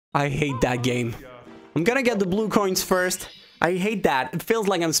I hate that game. I'm gonna get the blue coins first. I hate that. It feels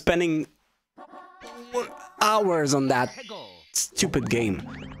like I'm spending hours on that stupid game.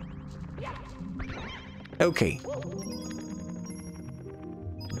 Okay.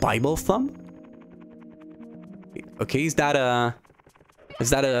 Bible thumb? Okay, is that a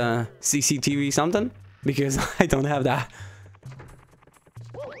CCTV something? Because I don't have that.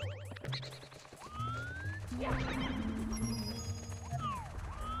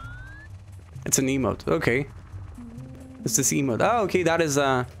 It's an emote. Okay. It's this emote. Oh, okay, that is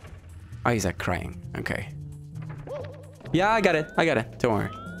oh, he's like crying. Okay. Yeah, I got it. I got it. Don't worry.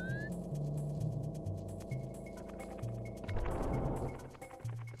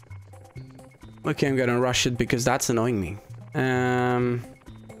 Okay, I'm gonna rush it because that's annoying me.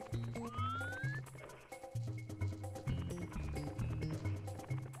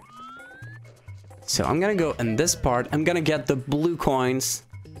 So I'm gonna go in this part. I'm gonna get the blue coins.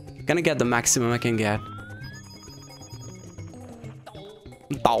 Gonna get the maximum I can get.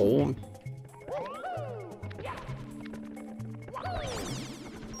 Oh.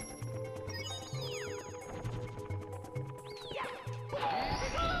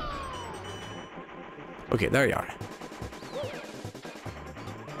 Okay, there you are.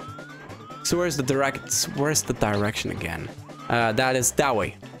 So where's the direction again? That is that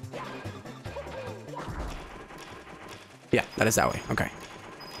way. Yeah, that is that way. Okay.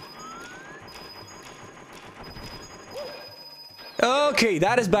 Okay,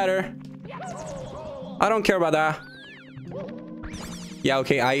 that is better. I don't care about that. Yeah,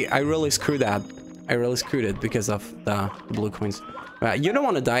 okay, I really screwed that. I really screwed it because of the blue coins. You don't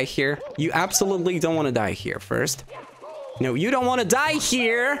want to die here. You absolutely don't want to die here first. No, you don't want to die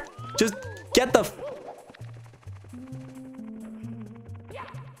here. Just get the...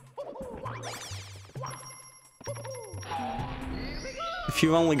 If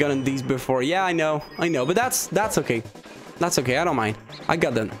you've only gotten these before. Yeah, I know, but that's okay. That's okay, I don't mind. I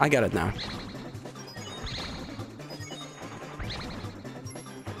got it now.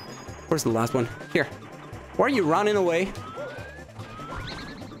 Where's the last one? Here. Why are you running away?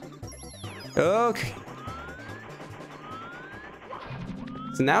 Okay.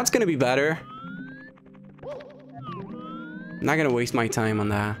 So now it's gonna be better. I'm not gonna waste my time on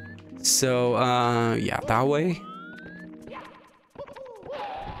that. So, yeah, that way.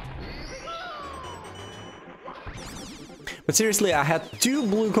 But seriously, I had 2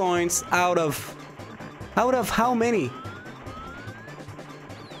 blue coins out of how many?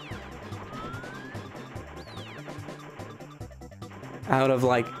 Out of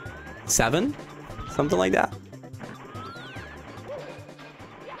like 7? Something like that.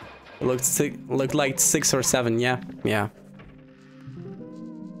 It looked like 6 or 7, yeah. Yeah.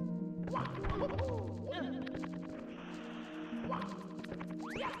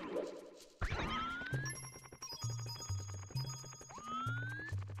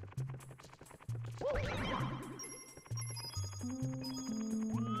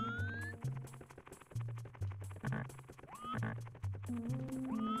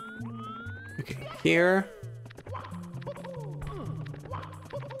 Okay, here.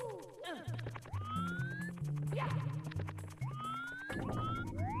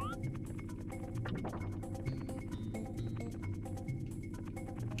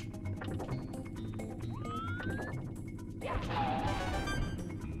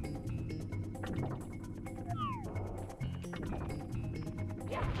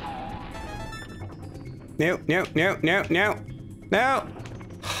 No, no, no, no, no, no.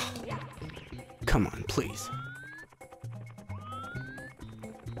 Come on, please.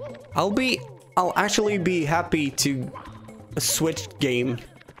 I'll actually be happy to switch game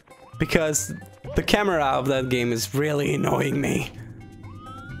because the camera of that game is really annoying me.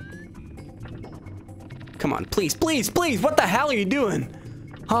 Come on, please, please, please. What the hell are you doing?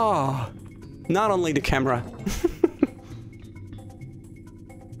 Oh, not only the camera.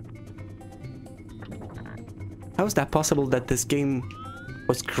 How is that possible that this game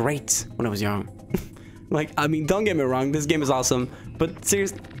was great when I was young? Like, I mean, don't get me wrong, this game is awesome, but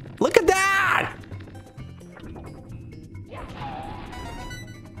seriously, look at that!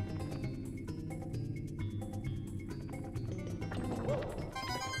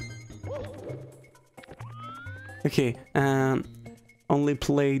 Okay, only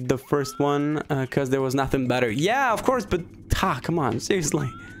played the first one because there was nothing better. Yeah, of course, but come on,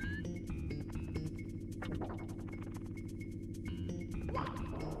 seriously.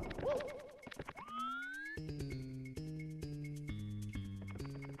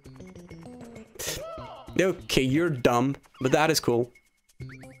 Okay, you're dumb, but that is cool.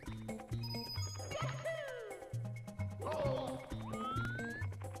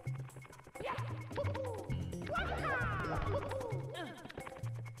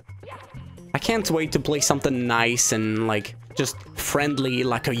 can't wait to play something nice and like just friendly,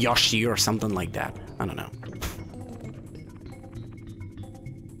 like a Yoshi or something like that. I don't know.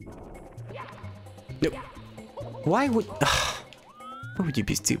 Nope. Why would you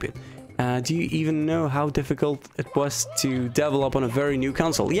be stupid? Do you even know how difficult it was to develop on a very new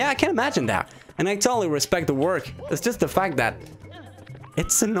console? Yeah, I can imagine that. And I totally respect the work. It's just the fact that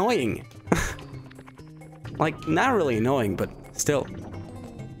it's annoying. Like, not really annoying, but still.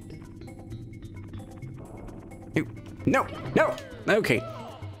 No, no, okay.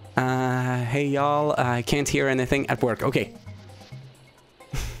 Hey y'all, I can't hear anything at work. Okay.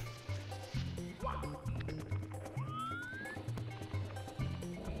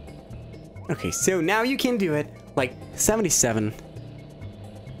 Okay, so now you can do it. Like 77.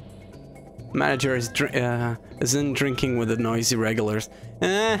 Manager isn't drinking with the noisy regulars.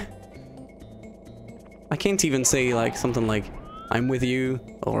 I can't even say like something like I'm with you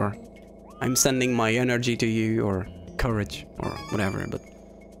or I'm sending my energy to you or courage or whatever, but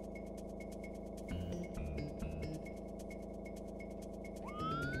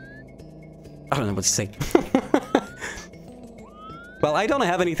I don't know what to say. Well, I don't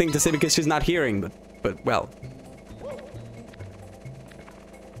have anything to say because she's not hearing, but well.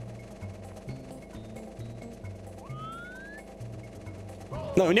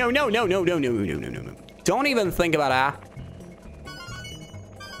 No, no, no, no, no, no, no, no, no, no, no. Don't even think about that.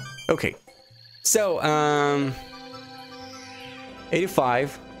 Okay. So,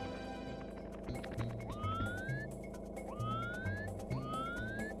 85.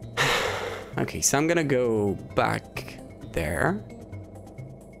 Okay, so I'm gonna go back there.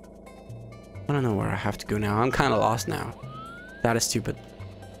 I don't know where I have to go now. I'm kind of lost now. That is stupid.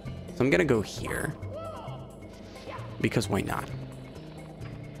 So I'm gonna go here. Because why not?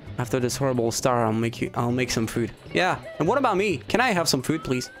 After this horrible star, I'll make some food. Yeah, and what about me? Can I have some food,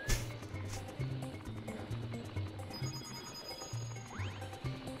 please?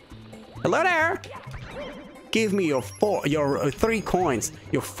 Hello there! Give me your 3 coins.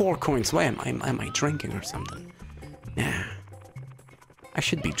 Your 4 coins. Why am I drinking or something? Yeah. I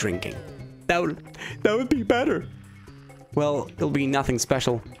should be drinking. That would be better. Well, it'll be nothing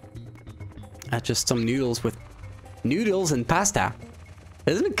special. Just some noodles with noodles and pasta.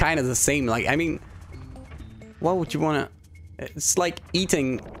 Isn't it kind of the same? Like, I mean, what would you want to... It's like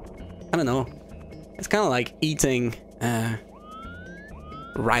eating... I don't know. It's kind of like eating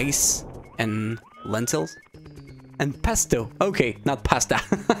rice and lentils. And pesto. Okay, not pasta.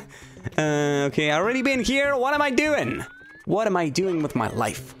 Okay, I already been here. What am I doing? What am I doing with my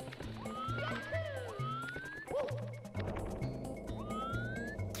life?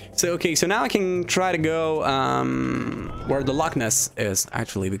 So, okay, so now I can try to go where the Loch Ness is,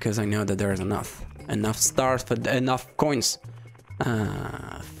 actually, because I know that there is enough stars for enough coins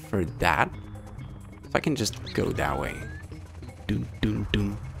for that. So I can just go that way. Doom, doom,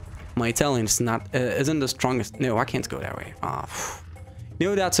 doom. My Italian is isn't the strongest. No, I can't go that way.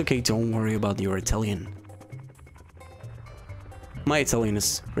 No, that's okay. Don't worry about your Italian. My Italian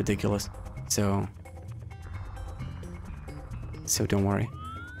is ridiculous, so don't worry.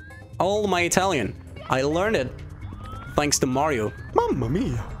 All my Italian, I learned it thanks to Mario. Mamma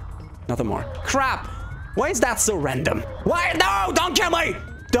mia! Nothing more. Crap! Why is that so random? Why? No! Don't kill me!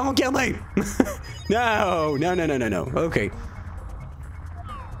 Don't kill me! No! No! No! No! No! No! Okay.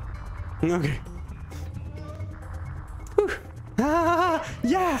 Okay. Whew. Ah!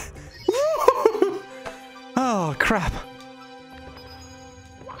 Yeah! Woo! Oh crap!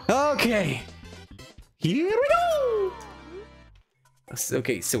 Okay. Here we go!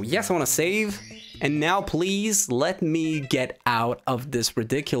 Okay, so yes, I want to save. And now please let me get out of this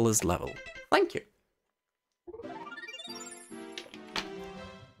ridiculous level. Thank you.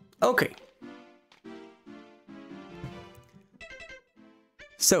 Okay.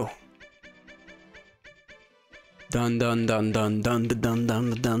 So. Dun dun dun dun dun dun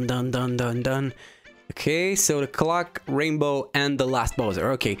dun dun dun dun dun dun. Okay, so the clock, rainbow, and the last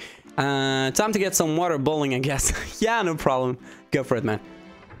Bowser. Okay. Time to get some water bowling, I guess. Yeah, no problem. Go for it, man.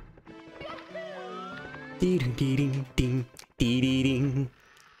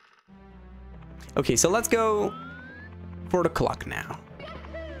 Okay, so let's go for the clock now.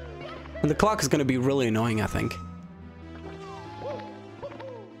 And the clock is gonna be really annoying, I think.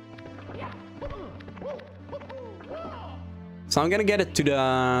 So I'm gonna get it to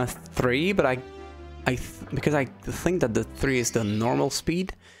the 3, but because I think that the 3 is the normal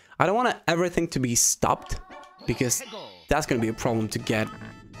speed. I don't want everything to be stopped, because that's gonna be a problem to get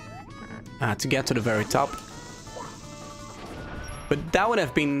to the very top. But that would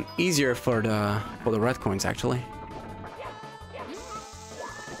have been easier for the red coins, actually.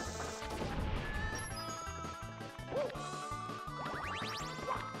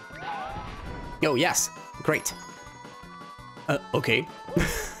 go. Yes. Great. Okay.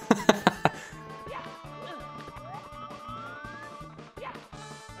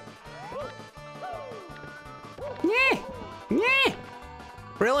 Yeah. Yeah.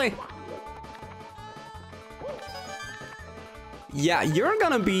 Really? Yeah, you're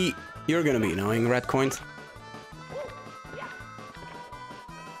gonna be annoying, red coins.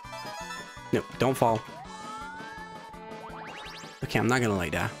 No, don't fall. Okay, I'm not gonna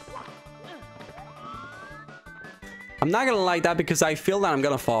like that. I'm not gonna like that because I feel that I'm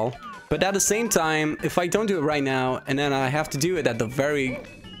gonna fall. But at the same time, if I don't do it right now, and then I have to do it at the very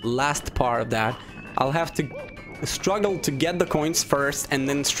last part of that, I'll have to struggle to get the coins first, and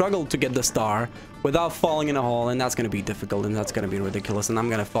then struggle to get the star without falling in a hole, and that's gonna be difficult, and that's gonna be ridiculous, and I'm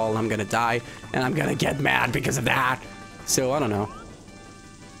gonna fall, and I'm gonna die, and I'm gonna get mad because of that. So, I don't know.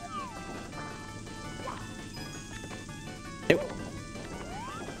 Nope.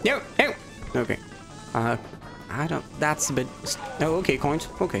 No, no. Okay. I don't... That's a bit... Oh, okay, coins.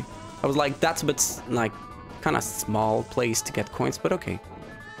 Okay. I was like, that's a bit, like, kind of small place to get coins, but okay.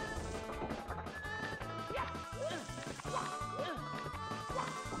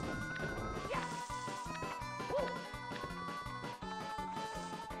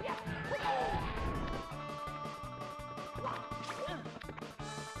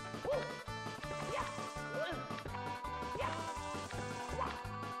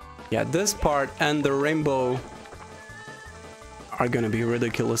 Yeah, this part and the rainbow are gonna be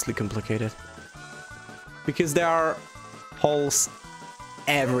ridiculously complicated. Because there are holes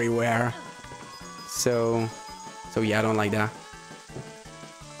everywhere. So yeah, I don't like that.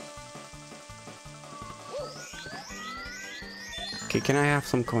 Okay, can I have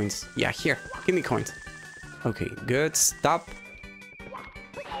some coins? Yeah, here, give me coins. Okay, good, stop.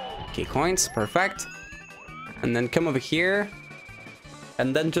 Okay, coins, perfect. And then come over here.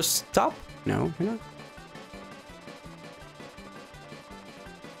 And then just stop? No, you're not.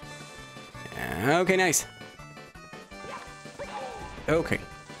 Okay, nice. Okay.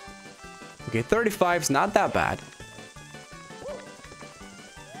 Okay, 35's not that bad.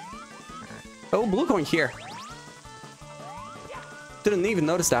 Oh, blue coin here. Didn't even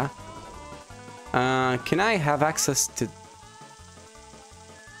notice that. Can I have access to...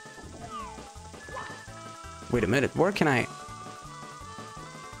 Wait a minute, where can I...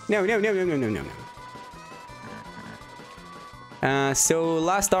 No. So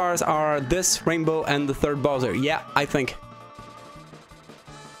last stars are this rainbow and the third Bowser. Yeah, I think.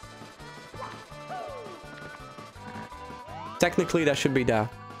 Technically, that should be that.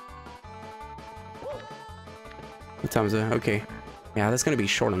 What time is it? Okay. Yeah, that's gonna be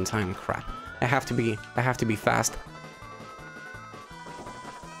short on time. Crap. I have to be fast.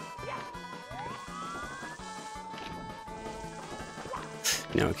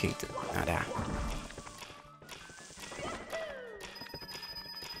 No, okay, not that.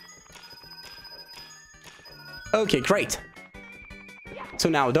 Okay, great. So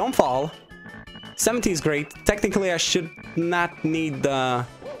now don't fall. 70 is great. Technically, I should not need the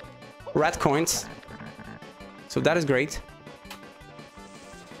red coins. So that is great.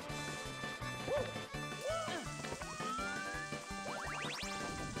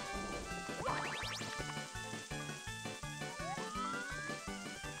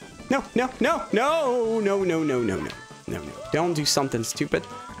 No. Don't do something stupid.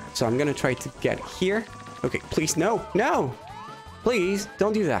 So I'm gonna try to get here. Okay, please, no. Please,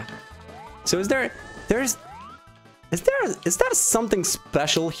 don't do that. So is that something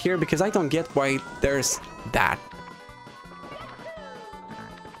special here? Because I don't get why there's that.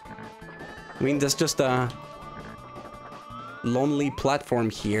 I mean, there's just a lonely platform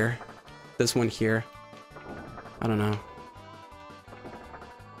here. This one here. I don't know.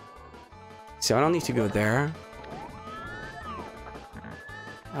 So I don't need to go there.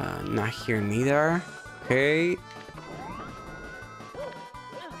 Not here neither. Okay.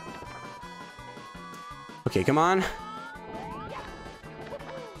 Okay, come on.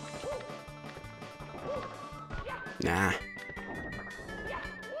 Nah.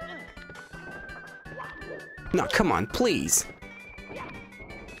 No, come on, please.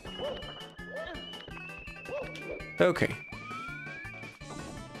 Okay.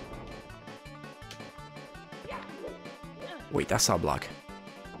 Wait, that's our block.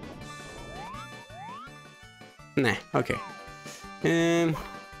 Nah, okay.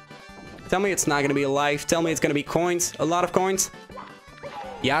 Tell me it's not gonna be a life. Tell me it's gonna be coins. A lot of coins.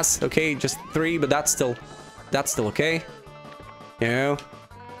 Yes, okay, just 3, but that's still okay. No.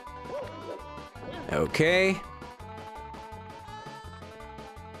 Okay.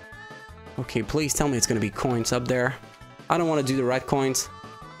 Okay, please tell me it's gonna be coins up there. I don't want to do the red coins.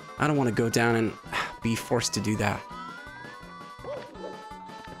 I don't want to go down and be forced to do that.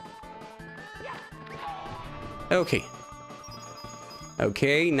 Okay.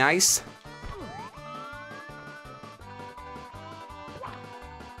 Okay, nice.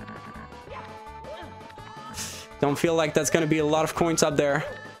 Don't feel like that's gonna be a lot of coins up there,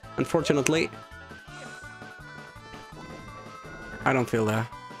 unfortunately. I don't feel that.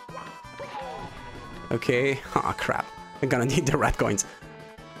 Okay. Oh, crap. I'm gonna need the red coins.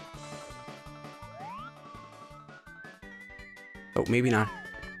 Oh, maybe not.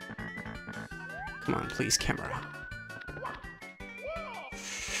 Come on, please, camera.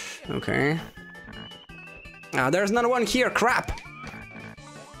 Okay. Ah, there's another one here. Crap.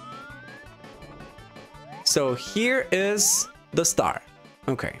 So here is the star.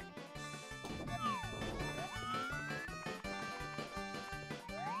 Okay.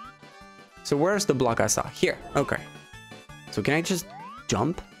 So where's the block I saw? Here. Okay. So can I just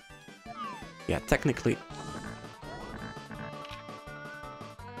jump? Yeah, technically.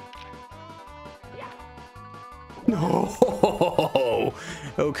 No.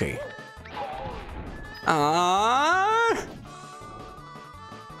 Okay.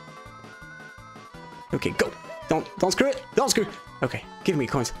 Okay, go. Don't screw it. Don't screw. Okay, give me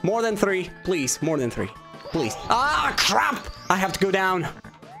coins. More than 3, please. More than 3, please. Ah, crap! I have to go down.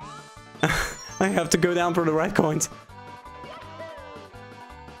 I have to go down for the red coins.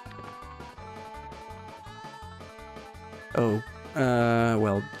 Oh,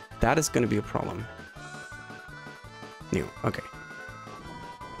 well, that is gonna be a problem. New. Okay.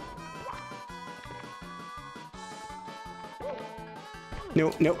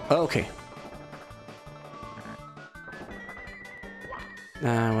 No, no. Okay.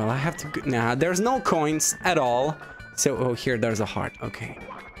 Well, I have to... Nah, there's no coins at all. So, oh, here, there's a heart. Okay.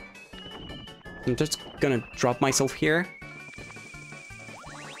 I'm just gonna drop myself here.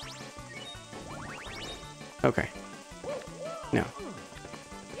 Okay. No.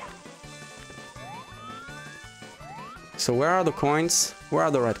 So, where are the coins? Where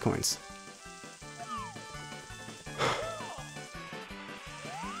are the red coins?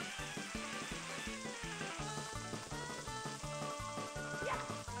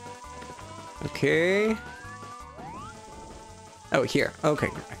 Okay. Oh, here. Okay,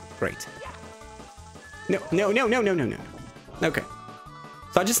 great. No, no, no, no, no, no, no. Okay.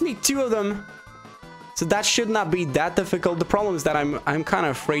 So I just need 2 of them. So that should not be that difficult. The problem is that I'm kind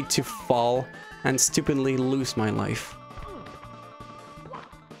of afraid to fall and stupidly lose my life.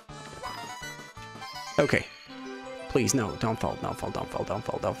 Okay. Please, no, don't fall, don't fall, don't fall, don't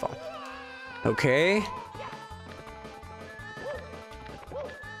fall, don't fall. Okay.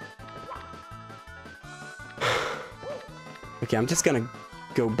 Okay, I'm just gonna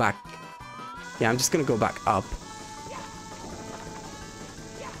go back. Yeah, I'm just gonna go back up.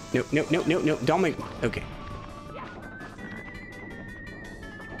 No, no, no, no, no, don't make... Okay.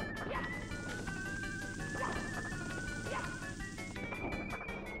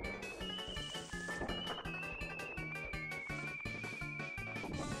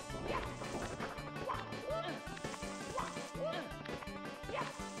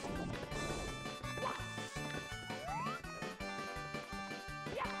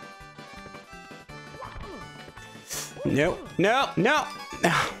 No, no, no.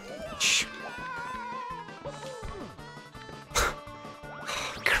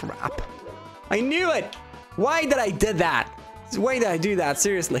 Crap. I knew it. Why did I do that? Why did I do that?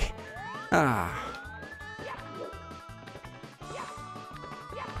 Seriously. Ah.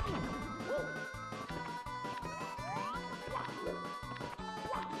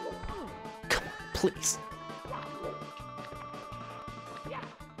 Come on, please.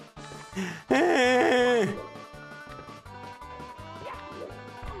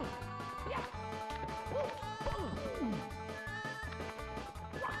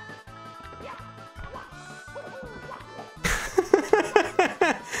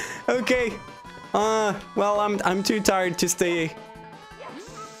 Okay. Well, I'm too tired to stay.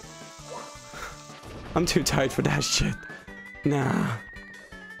 I'm too tired for that shit. Nah.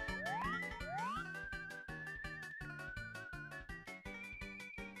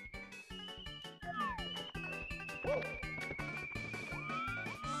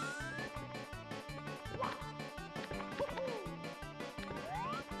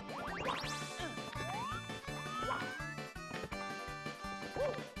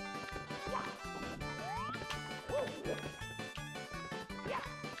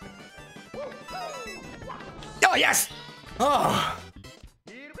 Oh, yes! Oh.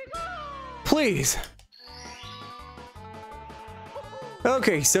 Please.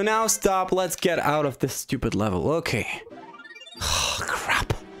 Okay, so now stop. Let's get out of this stupid level. Okay. Oh,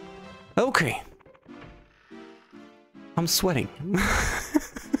 crap. Okay. I'm sweating.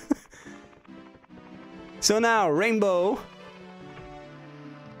 So now, rainbow.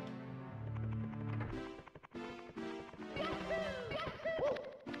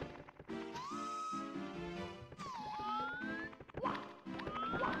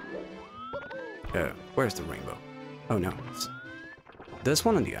 Where's the rainbow? Oh no. It's this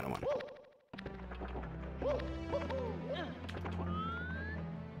one and the other one.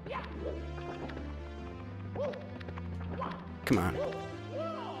 Come on.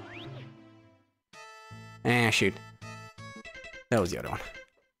 Ah, shoot. That was the other one.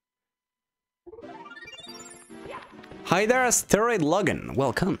 Hi there, Asteroid Logan.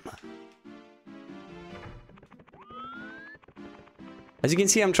 Welcome. As you can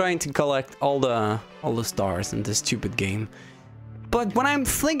see, I'm trying to collect all the stars in this stupid game. But when I'm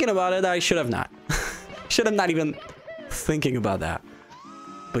thinking about it, I should have not. Should have not even thinking about that.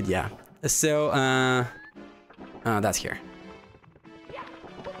 But yeah. So, that's here.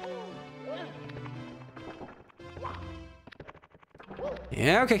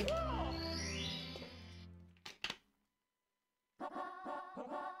 Yeah, okay.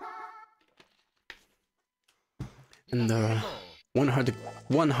 And the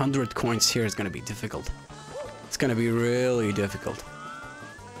 100 coins here is gonna be difficult. It's gonna be really difficult.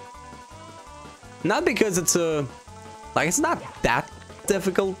 Not because it's like it's not that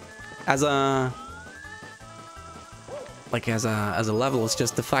difficult as a level. It's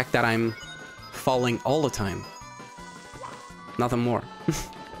just the fact that I'm falling all the time. Nothing more.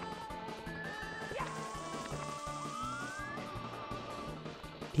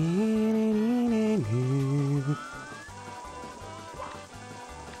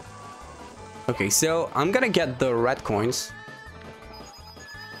 Okay, so I'm gonna get the red coins.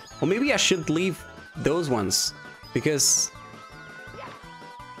 Or maybe I should leave those ones, because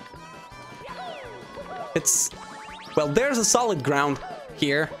it's, well, there's a solid ground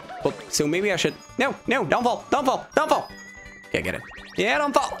here. But, so maybe I should, no, don't fall, don't fall, don't fall. Okay, get it. Yeah,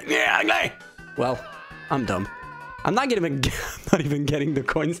 don't fall. Yeah, okay. Well, I'm dumb. I'm not even getting the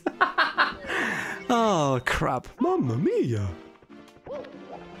coins. Oh, crap. Mamma mia.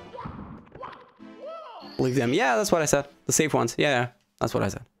 Leave them. Yeah, that's what I said. The safe ones. Yeah, that's what I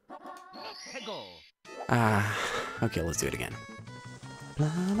said. Okay, let's do it again. Blah,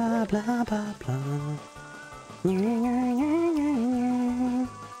 blah, blah, blah, blah.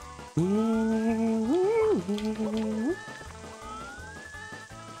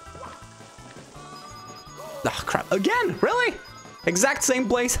 Oh, crap. Again? Really? Exact same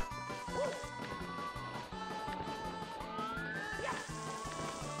place?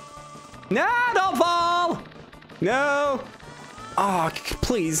 No, don't fall! No! Oh,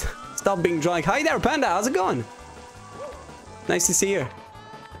 please. Stop being drunk. Hi there, Panda. How's it going? Nice to see you.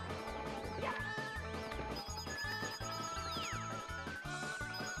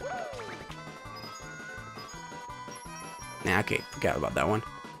 Nah, okay. Forgot about that one.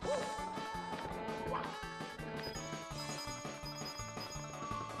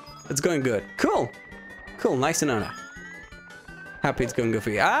 It's going good. Cool. Cool. Nice to know that. Happy it's going good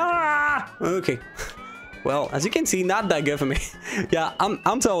for you. Ah! Okay. Well, as you can see, not that good for me. Yeah, I'm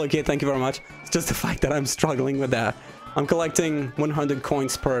totally okay. Thank you very much. It's just the fact that I'm struggling with that. I'm collecting 100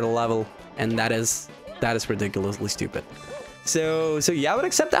 coins per level, and that is ridiculously stupid. So yeah, I would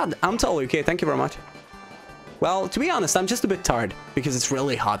accept that. I'm totally okay. Thank you very much. Well, to be honest, I'm just a bit tired because it's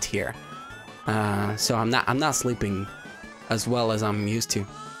really hot here. So I'm not sleeping as well as I'm used to.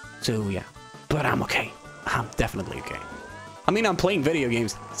 So yeah, but I'm okay. I'm definitely okay. I mean, I'm playing video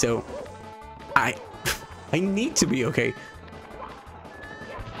games, so I need to be okay.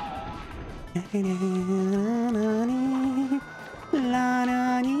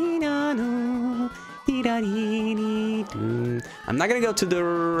 I'm not gonna go to the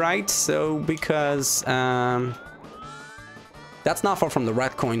right, so because that's not far from the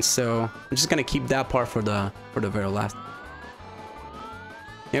red coins, so I'm just gonna keep that part for the very last.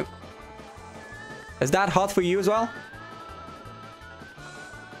 Yep. Is that hot for you as well?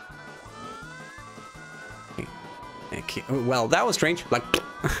 Okay. Well, that was strange. Like,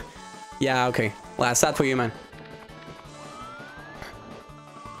 yeah, okay. Well, that's sad for you, man.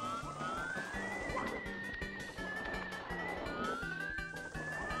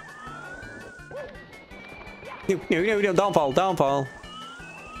 No, don't fall, don't fall.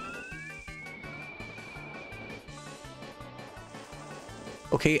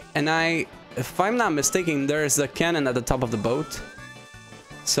 Okay, and if I'm not mistaken, there's a cannon at the top of the boat.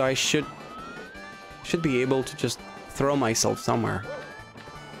 So I should be able to just throw myself somewhere.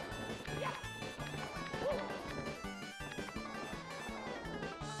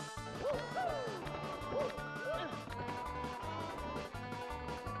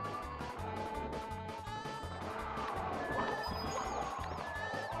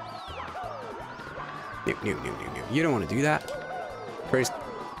 No, no, no, no, no. You don't want to do that. First,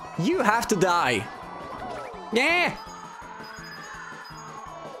 you have to die. Yeah.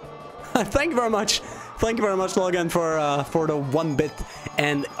 Thank you very much. Thank you very much, Logan, for the 1 bit.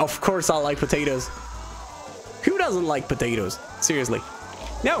 And of course, I like potatoes. Who doesn't like potatoes? Seriously.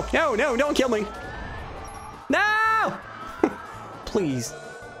 No, no, no, don't kill me. No! Please.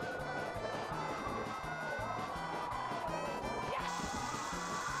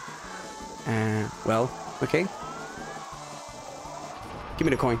 Well, okay. Give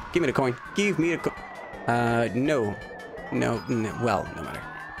me the coin. Give me the coin. Give me the coin. No. No, no. Well, no matter.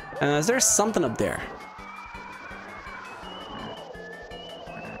 Is there something up there?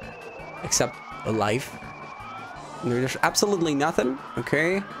 Except a life. There's absolutely nothing.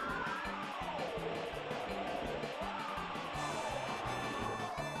 Okay.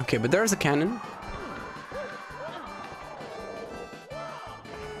 Okay, but there's a cannon.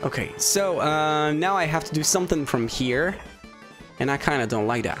 Okay, so now I have to do something from here. And I kind of don't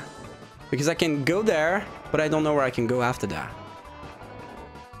like that. Because I can go there, but I don't know where I can go after that.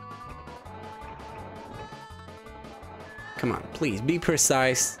 Come on, please, be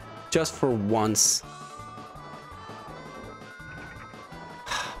precise. Just for once.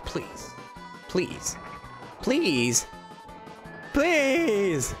 Please. Please. Please.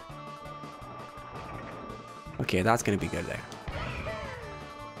 Please. Okay, that's gonna be good there.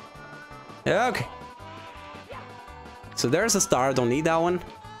 Okay. So there's a star, don't need that one.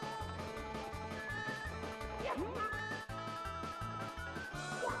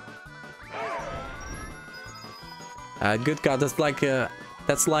 Good God, that's like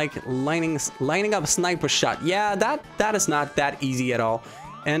lining up a sniper shot. Yeah, that is not that easy at all,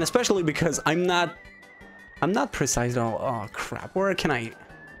 and especially because I'm not precise at all. Oh crap! Where can I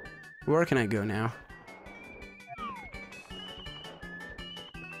go now?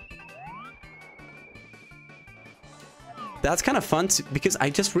 That's kind of fun because I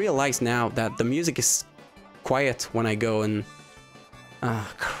just realized now that the music is quiet when I go and...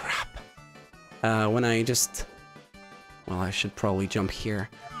 Ah, crap. When I just... Well, I should probably jump here.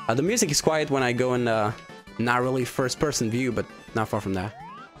 The music is quiet when I go in not really first-person view, but not far from that.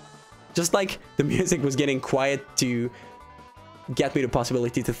 Just like the music was getting quiet to get me the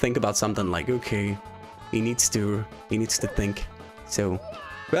possibility to think about something like, okay, he needs to think. So...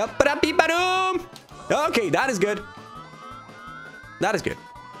 Okay, that is good. That is good.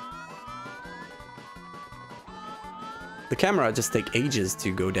 The camera just takes ages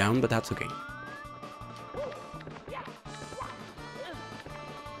to go down, but that's okay.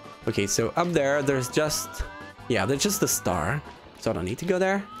 Okay, so up there, there's just... Yeah, there's just a star. So I don't need to go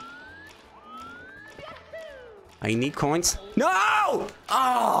there. I need coins. No!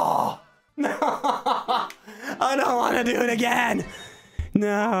 Oh! No! I don't want to do it again!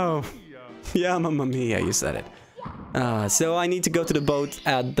 No! Yeah, Mamma Mia, you said it. So I need to go to the boat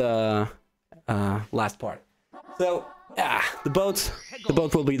at the last part. So the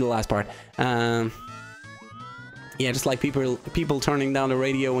boat will be the last part. Yeah, just like people turning down the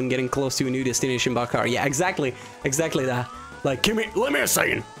radio and getting close to a new destination by car. Yeah, exactly that. Like, let me a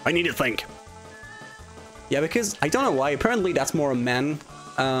second. I need to think. Yeah, because I don't know why. Apparently, that's more a man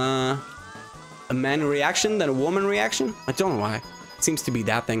reaction than a woman reaction. I don't know why. It seems to be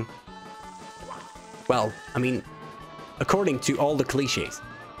that thing. Well, I mean, according to all the cliches,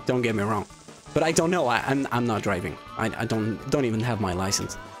 don't get me wrong, but I don't know. I'm not driving. I don't even have my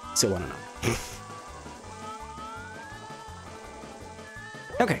license, so I don't know.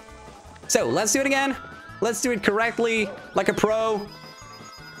 Okay, so let's do it again. Let's do it correctly, like a pro.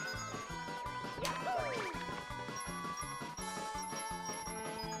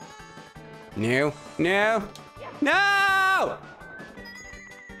 No, no, no!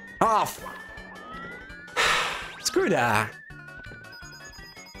 Off. Screw that.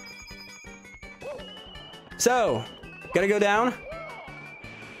 So, gotta go down.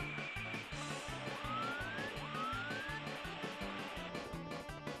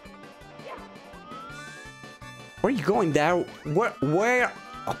 Where are you going there? Where?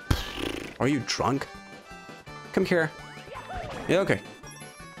 Oh, are you drunk? Come here. Yeah, okay.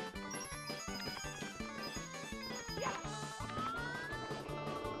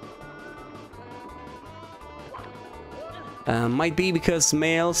 Might be because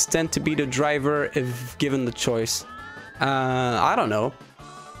males tend to be the driver if given the choice. I don't know.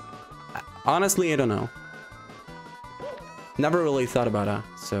 Honestly, I don't know. Never really thought about that,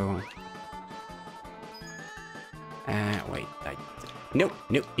 so... wait. Nope,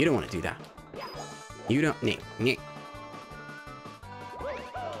 nope, you don't want to do that. You don't... Nee.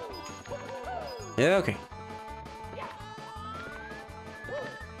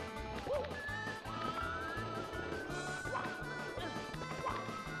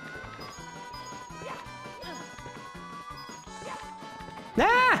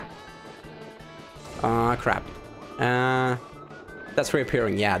 Ah! Ah, crap. That's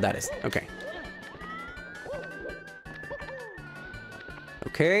reappearing. Yeah, that is. Okay.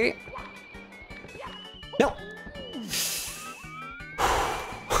 Okay. No!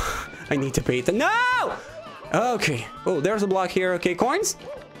 I need to pay it. No! Okay. Oh, there's a block here. Okay, coins?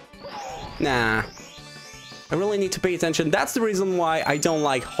 Nah. I really need to pay attention. That's the reason why I don't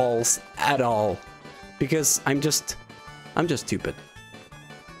like halls at all. Because I'm just stupid.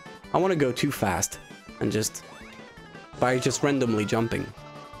 I want to go too fast. And just... by just randomly jumping.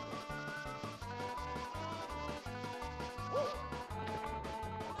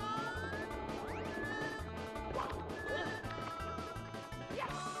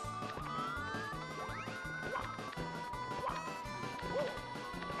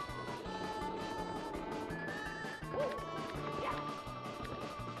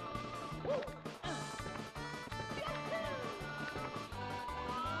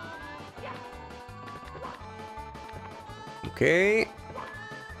 Okay.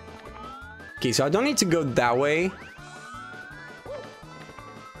 Okay, so I don't need to go that way.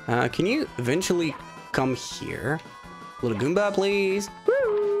 Can you eventually come here? Little Goomba, please.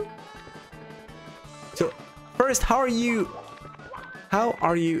 Woo! So, first, how are you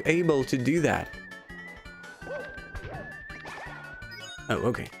able to do that? Oh,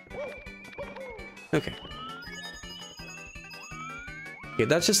 okay. Okay. Okay,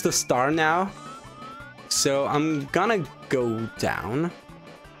 that's just the star now. So I'm gonna go down,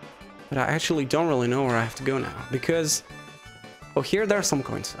 but I actually don't really know where I have to go now because, oh, here there are some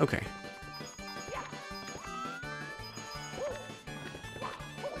coins. Okay.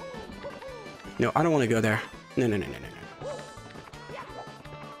 No, I don't want to go there. No, no, no, no, no, no.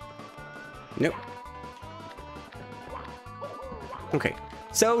 Nope. Okay.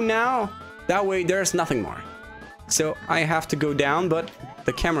 So now that way there's nothing more. So I have to go down, but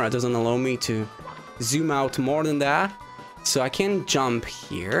the camera doesn't allow me to zoom out more than that, so I can jump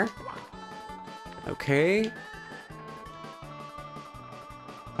here. Okay.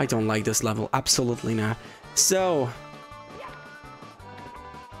 I don't like this level, absolutely not. So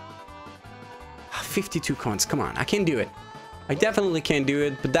 52 coins, come on, I can do it. I definitely can do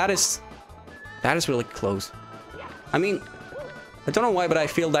it, but that is really close. I mean, I don't know why, but I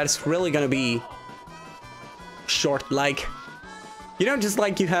feel that's really gonna be short, like, you know, just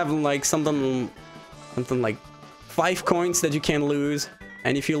like you have like something like 5 coins that you can lose,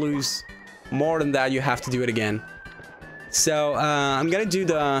 and if you lose more than that you have to do it again. So I'm gonna do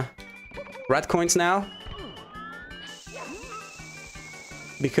the red coins now,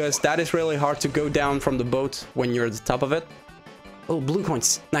 because that is really hard to go down from the boat when you're at the top of it. Oh, blue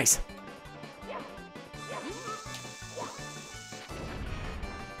coins, nice.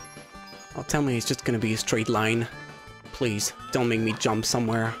 Oh, tell me it's just gonna be a straight line. Please don't make me jump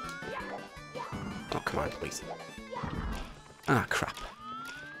somewhere. Oh, come on, please. Ah, crap.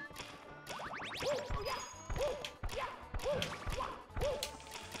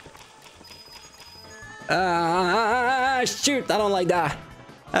 Shoot, I don't like that.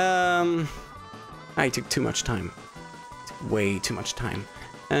 I took too much time. Way too much time.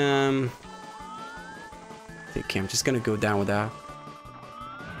 Okay, I'm just gonna go down with that.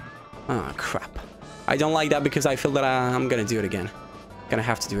 Ah, crap. I don't like that because I feel that I'm gonna do it again. Gonna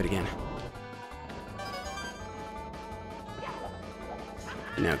have to do it again.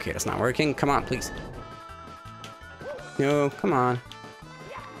 No, okay, that's not working. Come on, please. No, come on.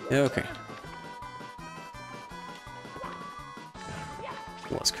 Okay.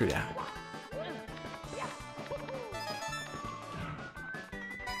 Well, screw that.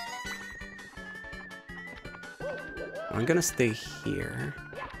 I'm gonna stay here.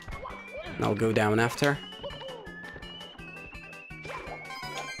 And I'll go down after.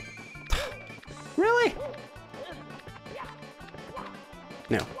 Really?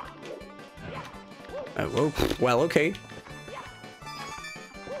 No. Oh, whoa. Well, okay.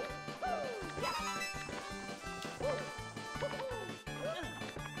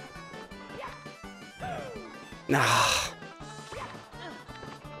 Ah.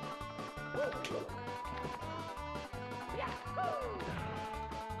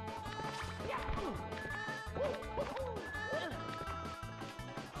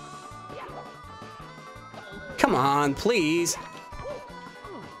 Come on, please.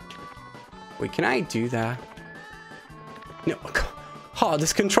 Wait, can I do that? No. Oh,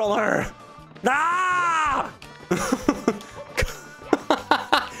 this controller. Ah!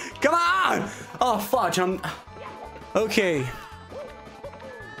 Come on! Oh, fudge. Okay.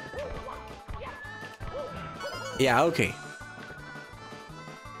 Yeah, okay.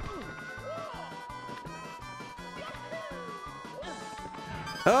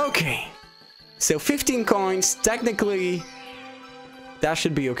 Okay. So 15 coins, technically, that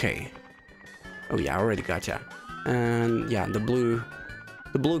should be okay. Oh yeah, I already gotcha. And yeah, the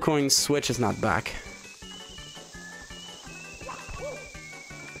blue coin switch is not back.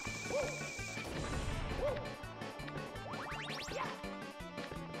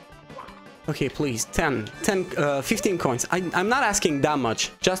 Okay, please, 15 coins. I'm not asking that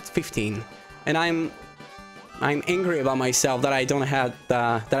much, just 15. And I'm angry about myself that I didn't have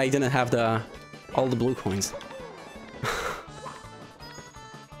all the blue coins.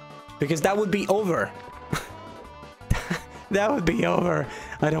 Because that would be over. That would be over.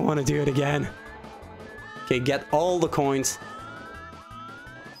 I don't want to do it again. Okay, get all the coins.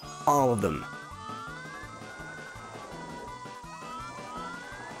 All of them.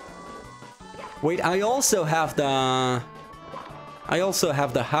 Wait, I also have the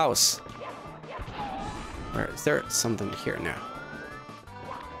house. Where is there something here now?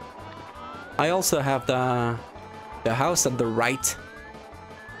 I also have the house at the right.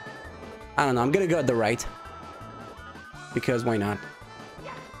 I don't know, I'm gonna go at the right. Because why not?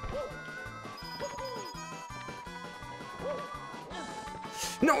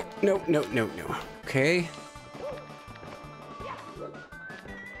 No, no, no, no, no. Okay.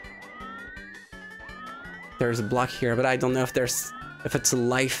 There's a block here, but I don't know if it's a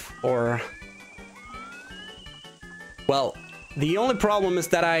life or... Well, the only problem is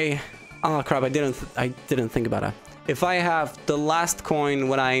that oh crap, I didn't think about it. If I have the last coin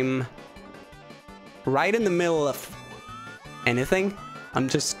when I'm right in the middle of anything, I'm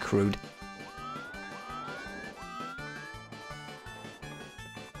just screwed.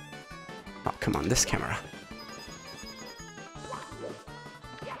 Oh, come on, this camera.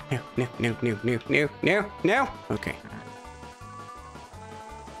 No, no, no, no, no, no, no, no. Okay.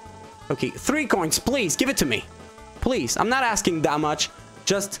 Okay, 3 coins, please, give it to me. Please, I'm not asking that much.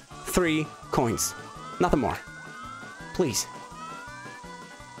 Just 3 coins. Nothing more. Please.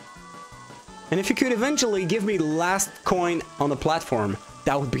 And if you could eventually give me the last coin on the platform,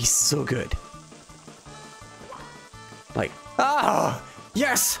 that would be so good. Like, ah,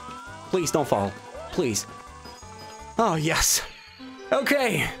 yes! Please don't fall. Please. Oh, yes.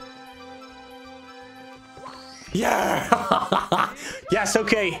 Okay. Yeah! Yes,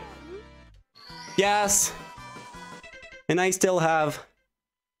 okay. Yes. And I still have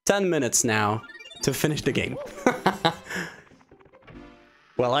 10 minutes now to finish the game.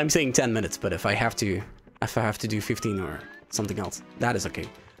 Well, I'm saying 10 minutes, but if I have to do 15 or something else, that is okay.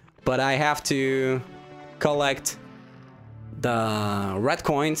 But I have to collect the red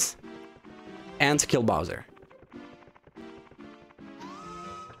coins and to kill Bowser.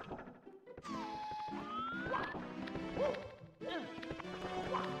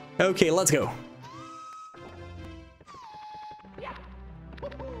 Okay, let's go.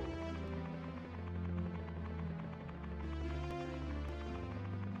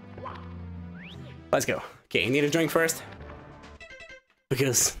 Let's go. Okay, you need a drink first.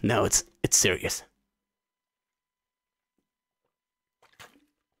 Because now it's serious.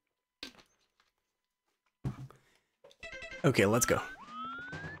 Okay, let's go.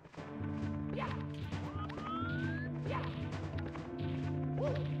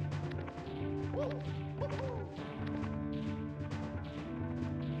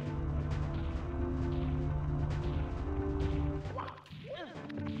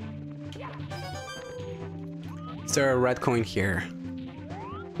 Is there a red coin here?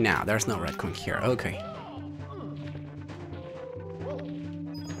 No, there's no red coin here. Okay.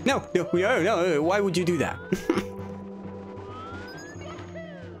 No, no, no, no. Why would you do that?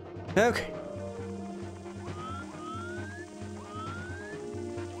 Okay.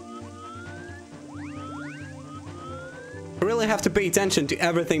 I really have to pay attention to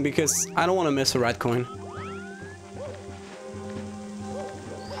everything because I don't want to miss a red coin.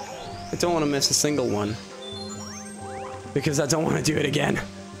 I don't want to miss a single one. Because I don't want to do it again.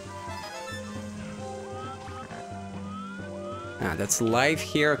 Ah, that's life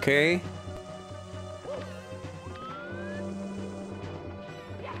here, okay.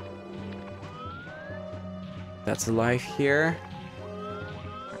 That's life here.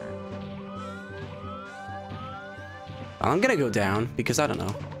 I'm gonna go down because I don't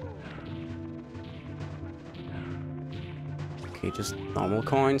know. Okay, just normal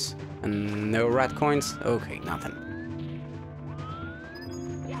coins and no red coins. Okay, nothing.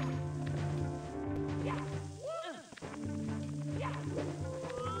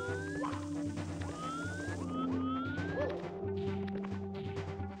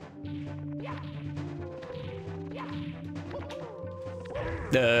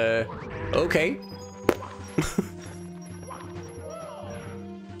 Okay.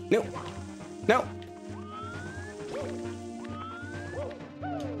 No. No.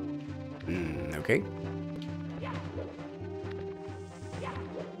 Okay.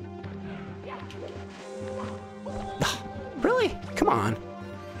 Really? Come on.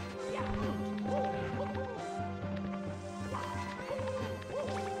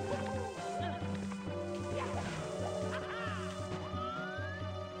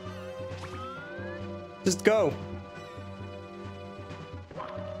 Just go.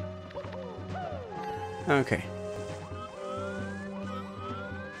 Okay.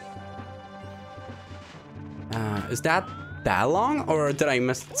 Is that long, or did I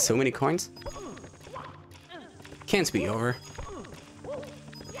miss so many coins? Can't be over.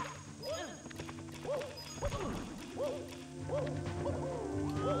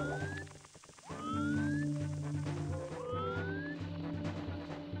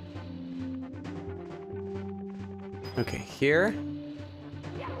 Okay, here.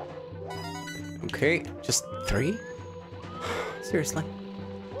 Okay, just 3? Seriously?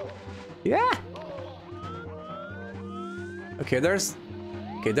 Yeah! Okay,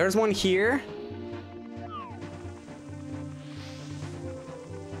 there's one here.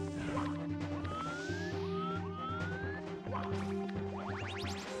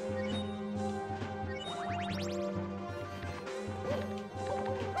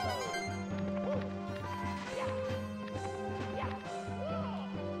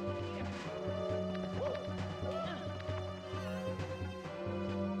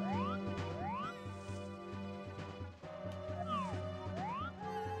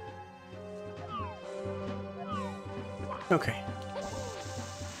 Okay.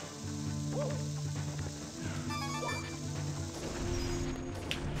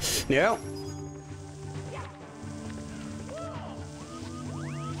 No.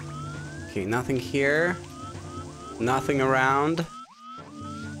 Okay, nothing here. Nothing around.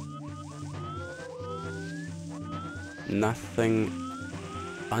 Nothing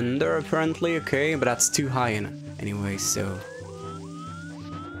under, apparently. Okay, but that's too high anyway, so...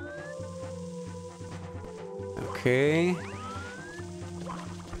 Okay.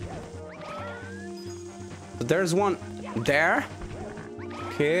 So there's one there.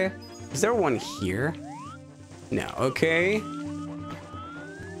 Okay. Is there one here? No. Okay.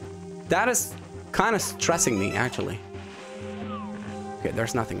 That is kind of stressing me, actually. Okay,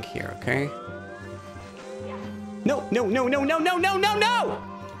 there's nothing here, okay? No, no, no, no, no, no, no, no, no!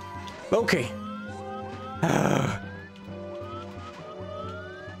 Okay.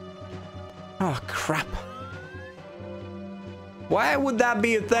 Oh, crap. Why would that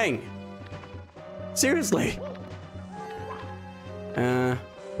be a thing? Seriously.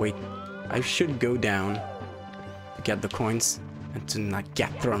 Wait. I should go down to get the coins and to not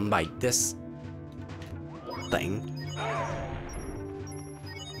get thrown by this thing.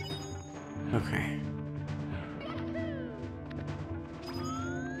 Okay.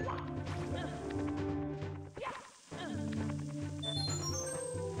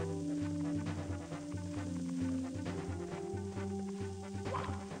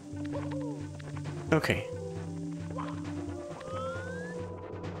 Okay.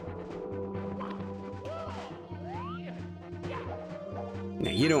 No,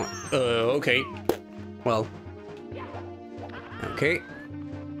 you don't. Okay. Well. Okay.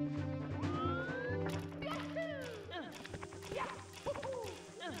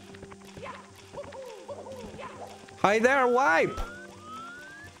 Hi there, wipe!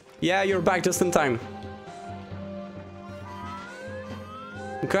 Yeah, you're back just in time.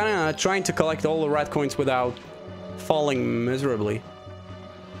 I'm kinda trying to collect all the red coins without falling miserably.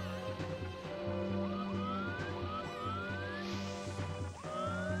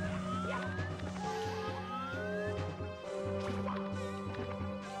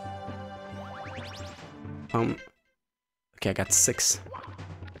 Okay, I got 6.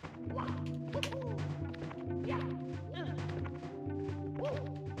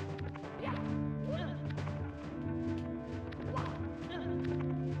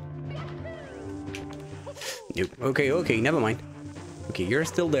 Nope. Okay, okay, never mind. Okay, you're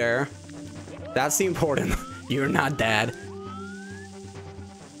still there. That's the important. You're not dead.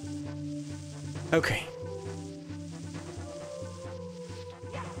 Okay.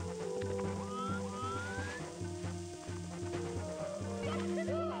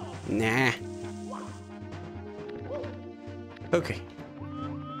 Nah. Okay.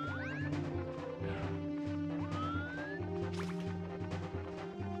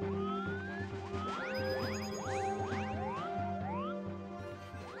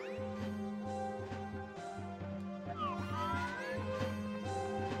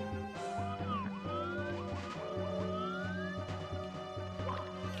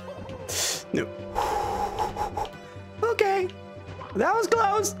 No. Okay. That was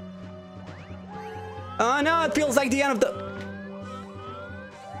close. Oh no, it feels like the end of the...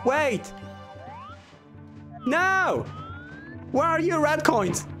 Wait. No. Where are you, red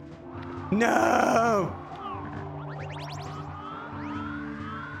coins? No.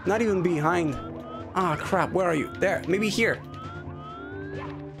 Not even behind. Ah, crap. Where are you? There. Maybe here.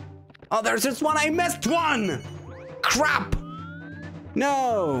 Oh, there's just one. I missed one. Crap.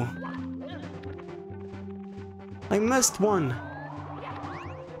 No. I missed one.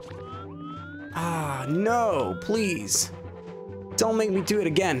 Ah, no. Please. Don't make me do it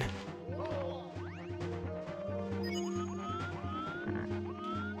again.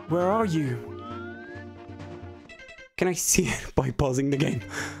 Where are you? Can I see it by pausing the game?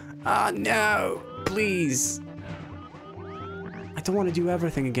 Ah, no. Please. I don't want to do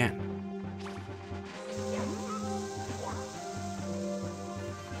everything again.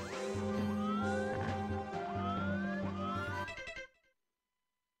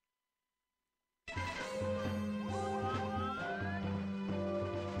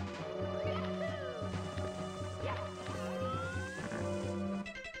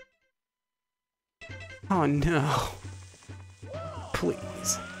 Oh no.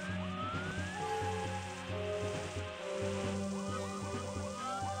 Please.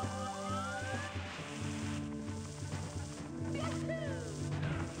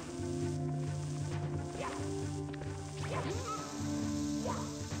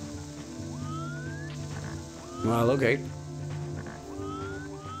 Well, okay.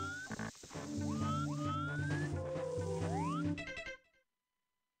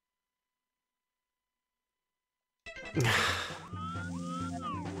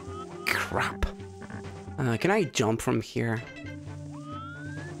 Crap. Can I jump from here?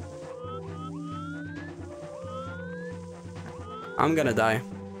 I'm gonna die.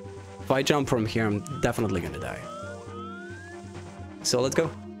 If I jump from here, I'm definitely gonna die. So let's go.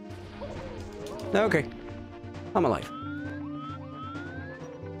 Okay. I'm alive.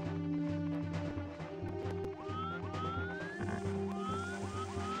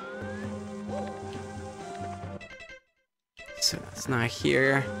 So that's not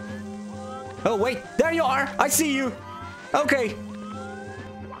here. Oh, wait, there you are. I see you. Okay.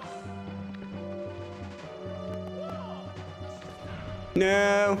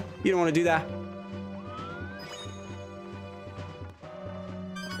 No, you don't want to do that.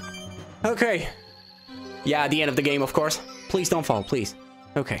 Okay. Yeah, the end of the game, of course. Please don't fall, please.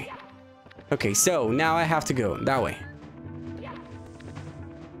 Okay. Okay, so now I have to go that way.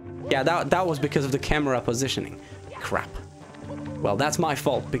 Yeah, that was because of the camera positioning. Crap. Well, that's my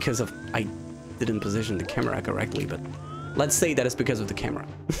fault because of I didn't position the camera correctly, but let's say that it's because of the camera.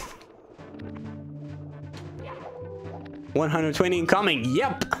 120 incoming.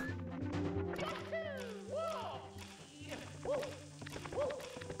 Yep.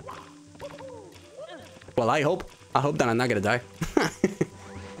 Well, I hope that I'm not gonna die.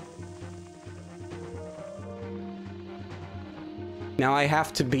 Now I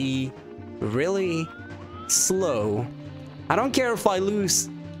have to be really slow. I don't care if I lose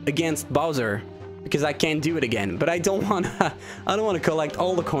against Bowser because I can't do it again, but I don't want to collect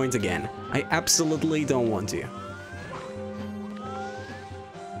all the coins again. I absolutely don't want to.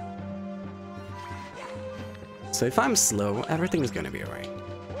 So if I'm slow, everything is going to be alright.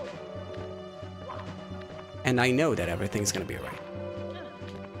 And I know that everything's going to be alright.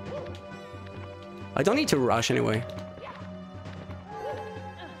 I don't need to rush anyway.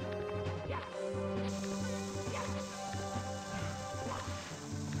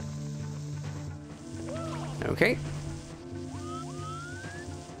 Okay.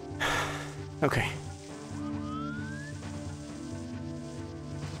 Okay.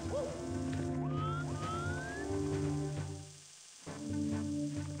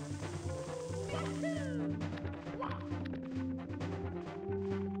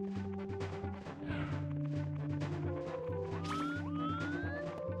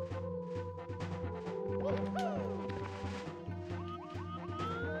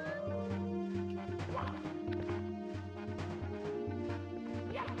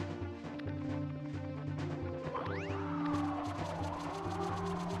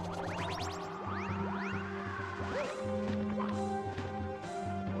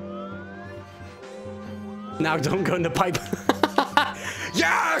 Now don't go in the pipe.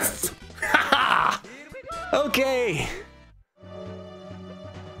 Yes! Okay.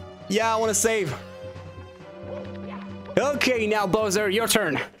 Yeah, I want to save. Okay, now Bowser, your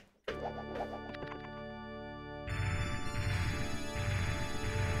turn.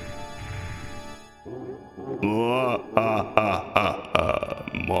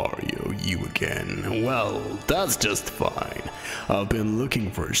 Mario, you again. Well, that's just fine. I've been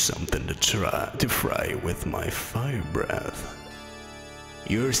looking for something to fry with my fire breath.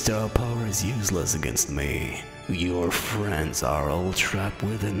 Your star power is useless against me. Your friends are all trapped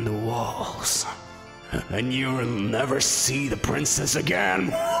within the walls. And you'll never see the princess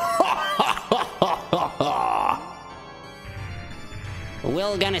again.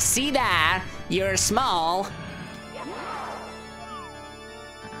 We're gonna see that. You're small.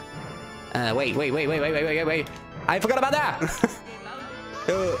 Wait. I forgot about that.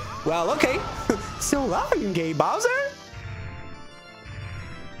 Well, okay. So long, Gay Bowser.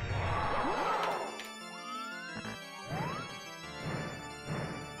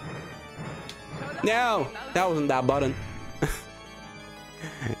 No, that wasn't that button.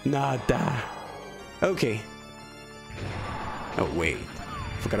 Not that. Okay. Oh, wait.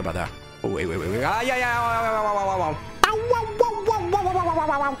 Forgot about that. Oh, wait. Ah, yeah.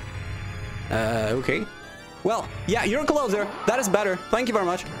 Okay. Well, yeah, you're closer. That is better. Thank you very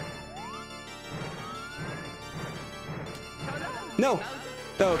much. No.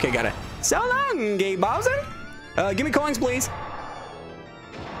 Okay, got it. So long, Gay Bowser. Give me coins, please.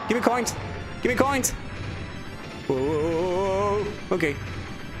 Give me coins. Give me coins. Whoa. Okay.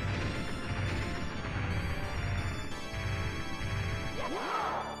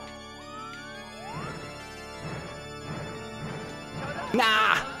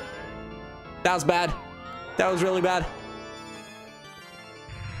 Nah. That was bad. That was really bad.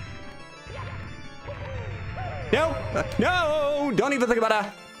 No. No. Don't even think about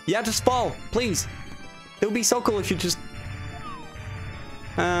that. Yeah, just fall, please. It would be so cool if you just...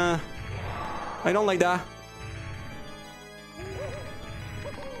 I don't like that.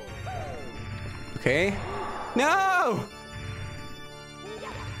 Okay. No!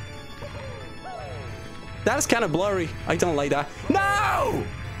 That is kind of blurry. I don't like that. No!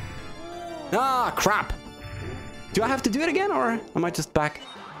 Ah, crap. Do I have to do it again, or am I just back?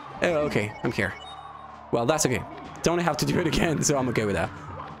 Oh, okay. I'm here. Well, that's okay. Don't have to do it again, so I'm okay with that.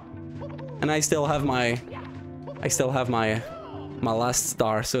 And I still have my... my last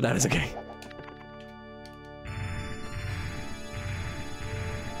star, so that is okay.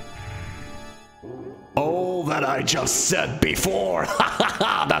 All that I just said before.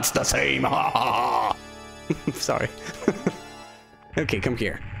 That's the same. Sorry. Okay, come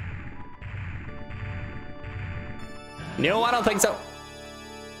here. No, I don't think so.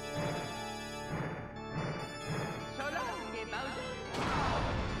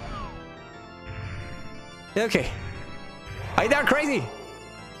 Okay. Are you there, crazy?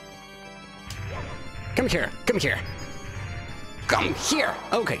 Come here. Come here. Come here.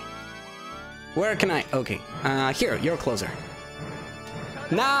 Okay. Where can I? Okay. Here. You're closer.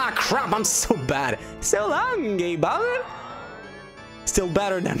 Nah, crap. I'm so bad. So long, Gay Bowser. Still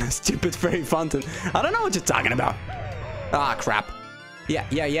better than a stupid fairy fountain. I don't know what you're talking about. Ah, crap. Yeah.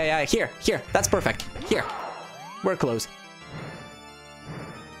 Here. That's perfect. Here. We're close.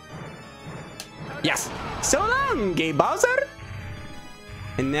 Yes. So long, Gay Bowser.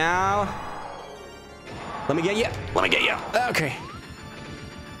 And now... Let me get you. Okay.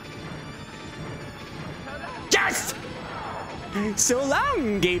 Yes! So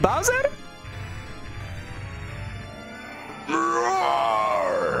long, Gay Bowser.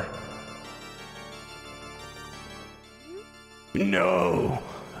 Roar! No,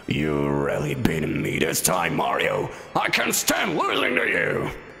 you really beaten me this time, Mario. I can't stand losing to you.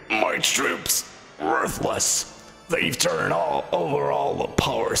 My troops, worthless. They've turned over all the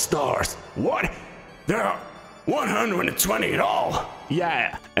power stars. What? There are 120 in all.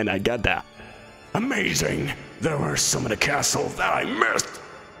 Yeah, and I got that. Amazing. There were some of the castles that I missed.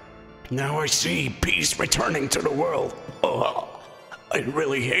 Now I see peace returning to the world. Oh, I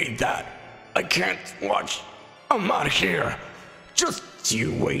really hate that. I can't watch. I'm out of here. Just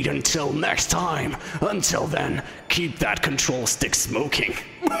you wait until next time. Until then, keep that control stick smoking.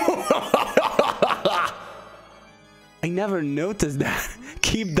 I never noticed that.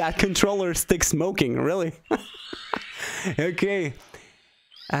 Keep that controller stick smoking, really? Okay.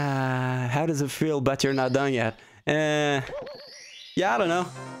 How does it feel? Bet you're not done yet. Yeah, I don't know.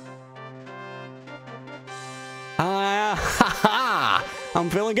 I'm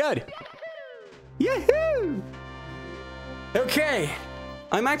feeling good. Yahoo! Okay.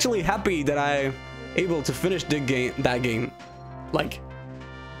 I'm actually happy that I'm able to finish that game. Like,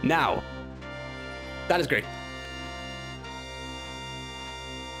 now. That is great.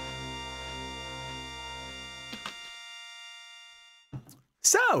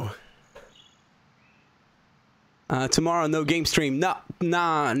 So, tomorrow no game stream. No.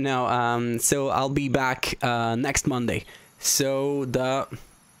 So I'll be back next Monday. So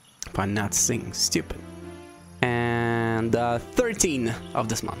if I'm not saying stupid. And 13 of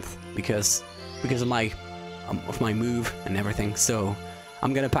this month because of my move and everything. So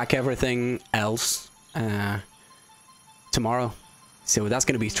I'm gonna pack everything else tomorrow. So that's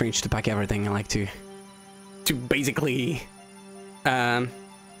gonna be strange to pack everything and like to basically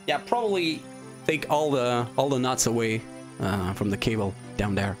yeah, probably take all the nuts away from the cable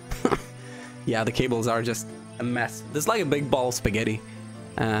down there. Yeah, the cables are just a mess. There's like a big ball of spaghetti.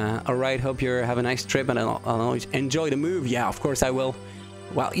 Alright, hope you have a nice trip and I'll enjoy the move. Yeah, of course I will.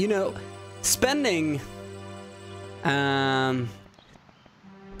 Well, you know, spending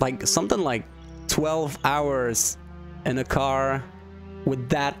like something like 12 hours in a car with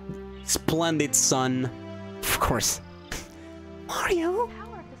that splendid sun, of course. Mario? The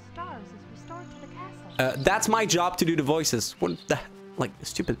power of the stars is restored to the castle. That's my job to do the voices. What the, like,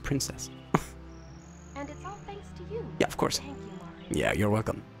 stupid princess. And it's all thanks to you. Yeah, of course. Thank you, Mario. Yeah, you're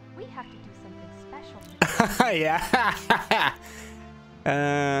welcome. We have to do something special. Yeah.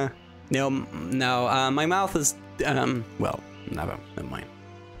 No, my mouth is, well, never mind.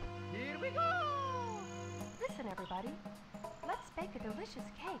 Here we go! Listen, everybody. Let's bake a delicious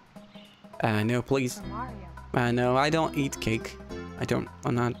cake No, please. for Mario. No, I don't eat cake.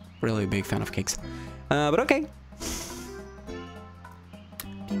 I'm not really a big fan of cakes. But okay.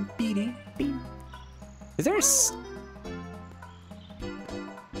 Is there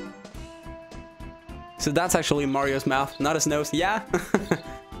So that's actually Mario's mouth, not his nose. Yeah.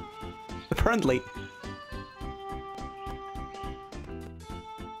 Apparently.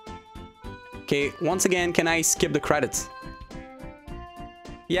 Okay, once again, can I skip the credits?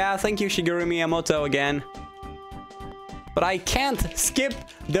 Yeah, thank you, Shigeru Miyamoto, again. But I can't skip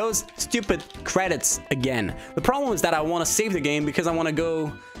those stupid credits again. The problem is that I want to save the game because I want to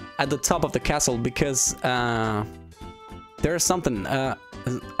go at the top of the castle because there's something.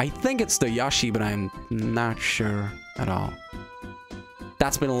 I think it's the Yoshi, but I'm not sure at all.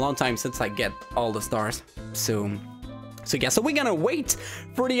 That's been a long time since I get all the stars. So yeah, so we're gonna wait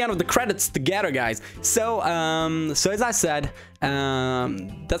for the end of the credits together, guys. So as I said,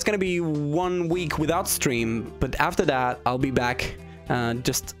 that's gonna be 1 week without stream, but after that I'll be back.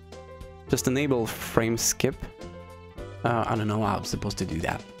 Just enable frame skip. I don't know how I'm supposed to do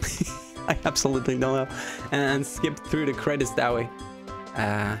that. I absolutely don't know. And skip through the credits that way.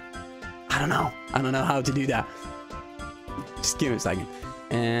 I don't know how to do that. Just give me a second.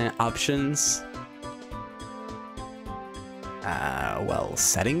 Options. Well,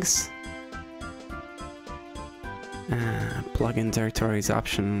 settings. Plugin territories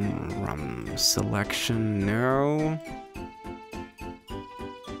option. ROM selection. No.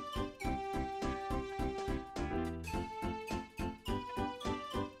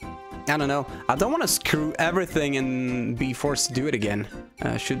 I don't know. I don't want to screw everything and be forced to do it again.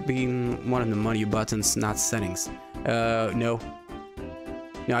 Should be in one of the menu buttons, not settings. No.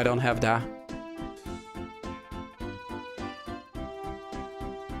 No, I don't have that.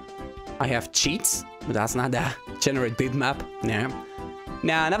 I have cheats, but that's not that. Generate bitmap.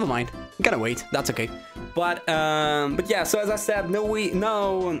 Nah, never mind. I'm gonna wait. That's okay. But yeah. So as I said,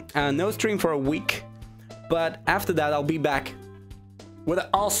 no stream for a week. But after that, I'll be back with an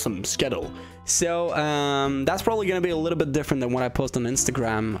awesome schedule. So that's probably gonna be a little bit different than what I posted on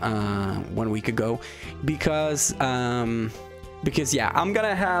Instagram 1 week ago, because yeah, I'm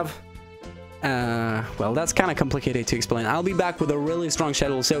gonna have well, that's kind of complicated to explain. I'll be back with a really strong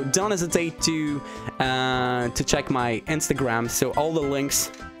schedule, so don't hesitate to check my Instagram. So all the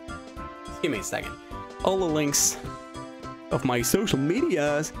links, give me a second, all the links of my social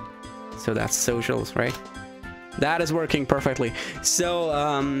medias. So that's socials, right? That is working perfectly. So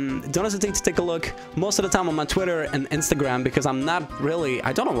don't hesitate to take a look. Most of the time on my Twitter and Instagram, because I'm not really,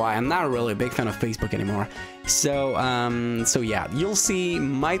 I don't know why, I'm not really a big fan of Facebook anymore. So so yeah, you'll see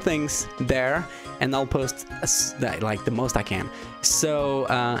my things there, and I'll post like the most I can. So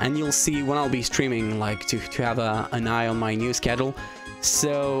and you'll see when I'll be streaming, like to have an eye on my new schedule.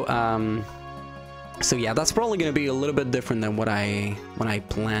 So so yeah, that's probably gonna be a little bit different than when I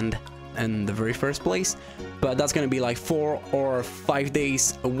planned in the very first place, but that's gonna be like 4 or 5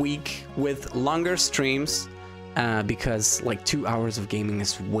 days a week with longer streams, because like 2 hours of gaming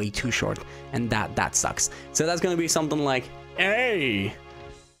is way too short, and that sucks. So that's gonna be something like, hey,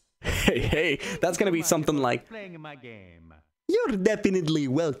 that's gonna be something like, playing in my game. You're definitely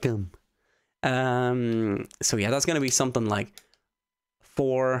welcome. So yeah, that's gonna be something like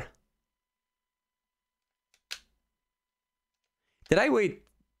 4. Did I wait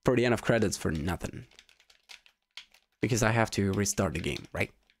for the end of credits for nothing? Because I have to restart the game,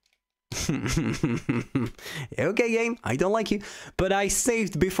 right? Okay, game, I don't like you, but I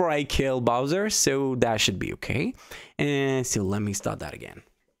saved before I killed Bowser, so that should be okay. And so let me start that again.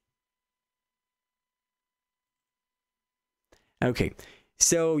 Okay,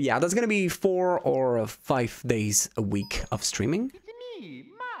 so yeah, that's gonna be 4 or 5 days a week of streaming. It's me,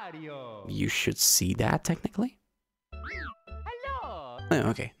 Mario. You should see that technically. Hello. Oh,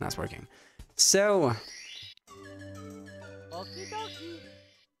 okay, that's working. So, Okie dokie.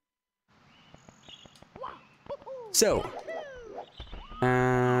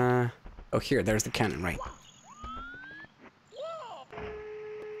 oh here, there's the cannon, right?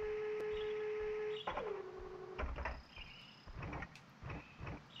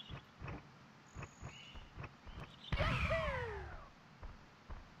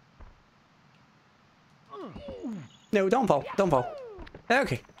 No, don't fall, don't fall.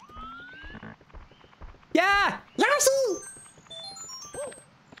 Okay. Yeah! Yoshi!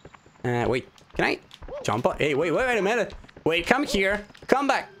 Wait, can I jump up? Hey, wait a minute. Wait, come here. Come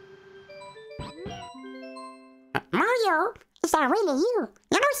back. Mario, is that really you?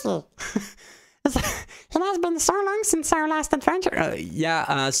 Yoshi? It has been so long since our last adventure.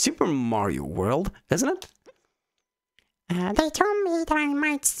 Yeah, Super Mario World, isn't it? They told me that I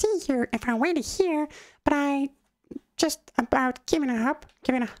might see you if I waited here, but I just about giving up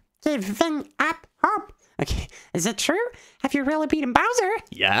hope. Okay, is it true? Have you really beaten Bowser?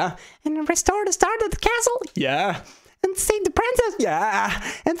 Yeah. And restored the start of the castle? Yeah. And saved the princess? Yeah.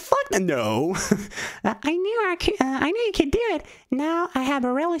 And fuck no. I knew you could do it. Now I have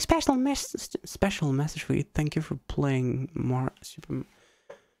a really special message for you. Thank you for playing more Super.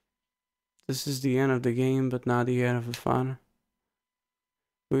 This is the end of the game, but not the end of the fun.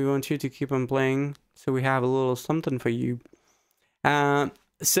 We want you to keep on playing, so we have a little something for you.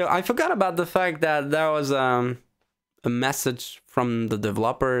 So I forgot about the fact that there was a message from the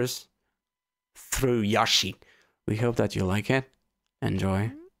developers through Yoshi. We hope that you like it.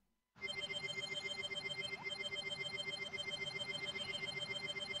 Enjoy.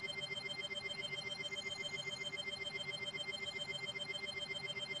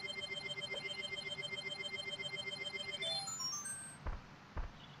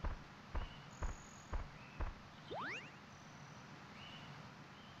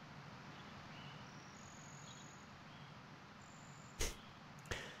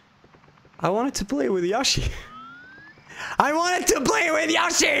 I wanted to play with Yoshi. I wanted to play with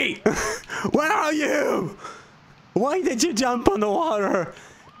Yoshi! Where are you? Why did you jump on the water?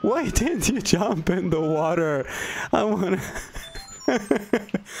 Why didn't you jump in the water? I wanted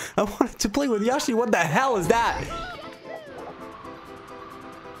to play with Yoshi. What the hell is that?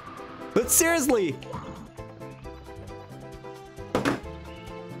 But seriously.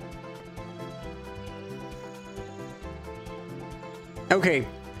 Okay.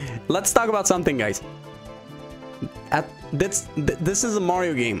 Let's talk about something, guys. This is a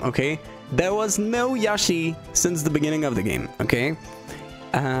Mario game, okay? There was no Yoshi since the beginning of the game, okay?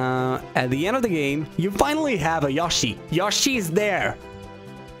 At the end of the game, you finally have a Yoshi. Yoshi's there.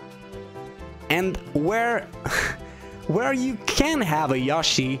 And where you can have a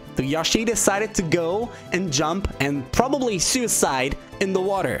Yoshi, the Yoshi decided to go and jump and probably suicide in the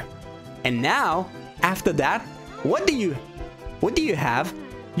water. And now, after that, what do you have?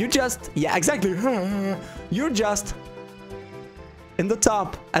 You just, yeah, exactly. You're just in the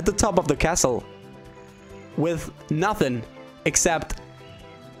top, at the top of the castle with nothing except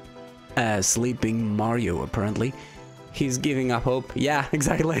sleeping Mario, apparently. He's giving up hope. Yeah,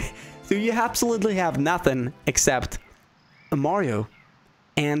 exactly. So you absolutely have nothing except a Mario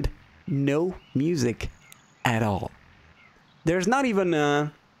and no music at all. There's not even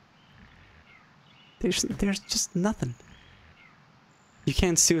there's just nothing. You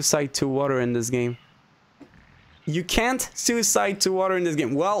can't suicide to water in this game. You can't suicide to water in this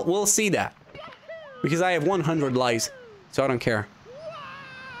game. Well, we'll see that. Because I have 100 lives, so I don't care.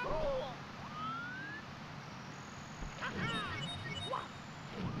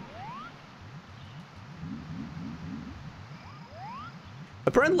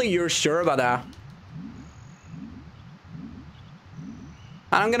 Apparently you're sure about that.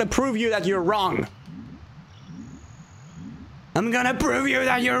 And I'm gonna prove you that you're wrong. I'm gonna prove you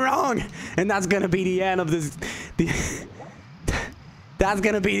that you're wrong, and that's gonna be the end of this. That's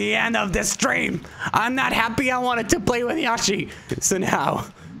gonna be the end of this stream. I'm not happy. I wanted to play with Yoshi. So now,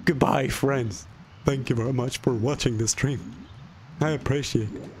 goodbye, friends. Thank you very much for watching this stream. I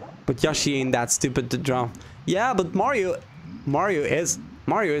appreciate it. But Yoshi ain't that stupid to draw. Yeah, but Mario is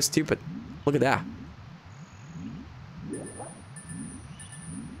stupid. Look at that.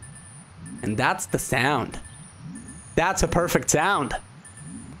 And that's the sound. That's a perfect sound.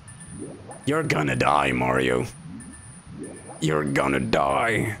 You're gonna die, Mario. You're gonna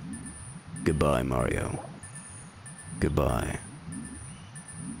die. Goodbye, Mario. Goodbye.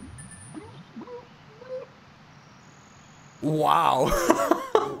 Wow.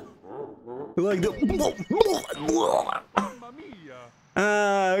 Like the.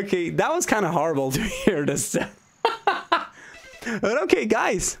 Okay, that was kind of horrible to hear this. But okay,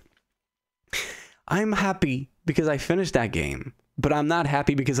 guys. I'm happy because I finished that game. But I'm not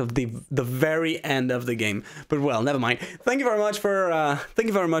happy because of the very end of the game. But well, never mind. Thank you very much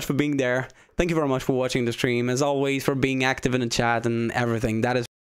for being there. Thank you very much for watching the stream. As always, for being active in the chat and everything. That is